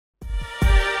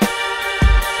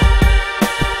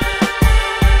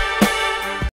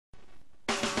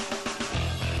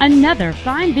Another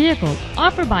fine vehicle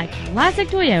offered by Classic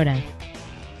Toyota.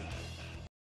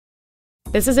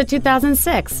 This is a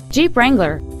 2006 Jeep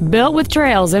Wrangler, built with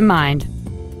trails in mind.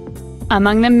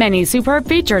 Among the many superb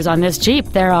features on this Jeep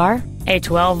there are a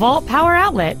 12-volt power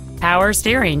outlet, power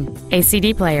steering, a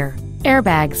CD player,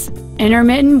 airbags,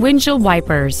 intermittent windshield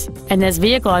wipers, and this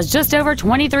vehicle has just over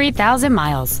 23,000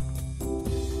 miles.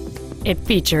 It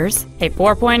features a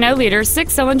 4.0-liter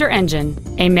six-cylinder engine,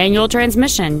 a manual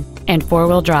transmission, and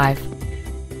four-wheel drive.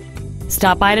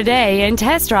 Stop by today and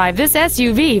test drive this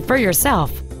SUV for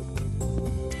yourself.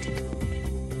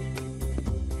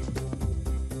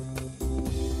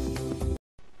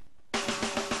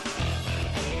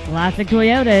 Classic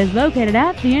Toyota is located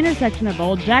at the intersection of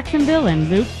Old Jacksonville and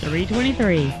Loop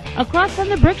 323, across from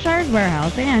the Brookshire's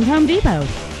Warehouse and Home Depot.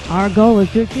 Our goal is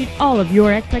to exceed all of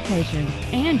your expectations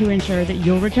and to ensure that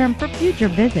you'll return for future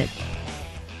visits.